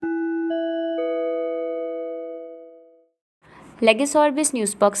Legisorbis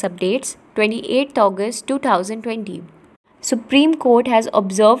Newsbox Updates, 28th August 2020. Supreme Court has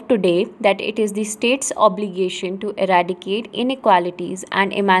observed today that it is the state's obligation to eradicate inequalities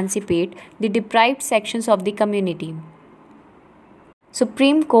and emancipate the deprived sections of the community.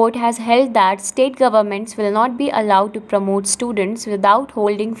 Supreme Court has held that state governments will not be allowed to promote students without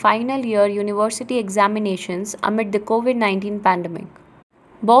holding final year university examinations amid the COVID-19 pandemic.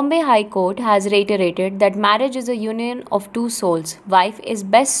 Bombay High Court has reiterated that marriage is a union of two souls. Wife is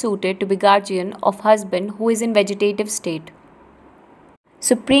best suited to be guardian of husband who is in vegetative state.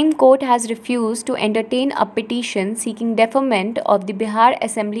 Supreme Court has refused to entertain a petition seeking deferment of the Bihar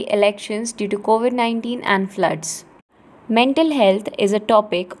Assembly elections due to COVID-19 and floods. Mental health is a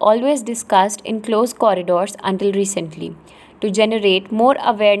topic always discussed in closed corridors until recently. To generate more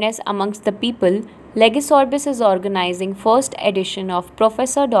awareness amongst the people, Legisorbis is organizing first edition of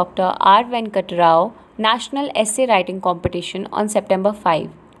Professor Dr. R. Venkat Rao National Essay Writing Competition on September 5.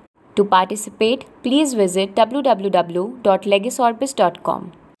 To participate, please visit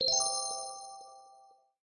www.legisorbis.com.